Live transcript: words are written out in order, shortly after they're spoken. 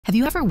Have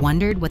you ever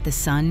wondered what the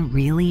sun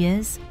really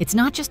is? It's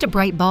not just a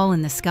bright ball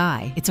in the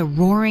sky. It's a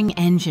roaring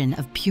engine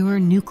of pure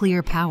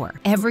nuclear power.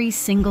 Every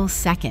single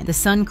second, the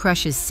sun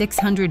crushes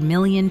 600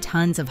 million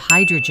tons of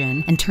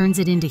hydrogen and turns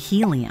it into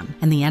helium.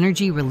 And the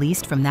energy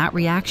released from that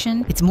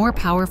reaction, it's more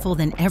powerful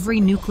than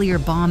every nuclear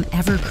bomb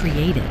ever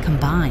created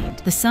combined.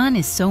 The sun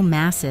is so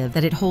massive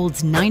that it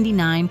holds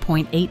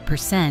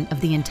 99.8%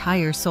 of the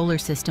entire solar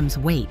system's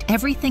weight.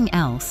 Everything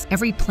else,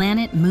 every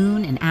planet,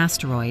 moon, and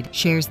asteroid,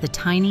 shares the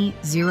tiny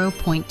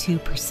 0.2%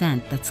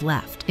 that's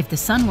left. If the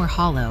sun were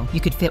hollow,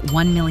 you could fit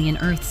 1 million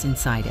Earths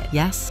inside it.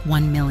 Yes,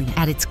 1 million.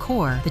 At its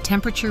core, the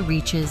temperature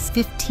reaches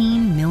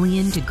 15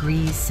 million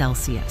degrees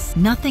Celsius.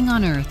 Nothing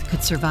on Earth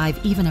could survive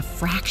even a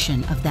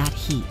fraction of that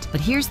heat. But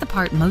here's the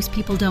part most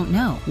people don't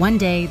know. One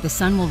day, the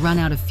sun will run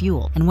out of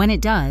fuel, and when it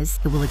does,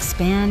 it will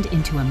expand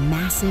into a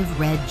massive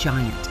red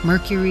giant.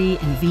 Mercury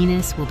and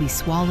Venus will be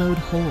swallowed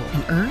whole,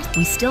 and Earth,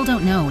 we still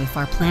don't know if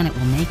our planet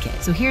will make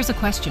it. So here's a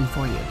question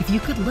for you. If you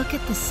could look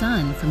at the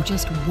sun from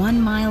just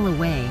 1 mile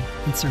away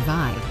and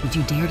survive, would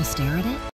you dare to stare at it?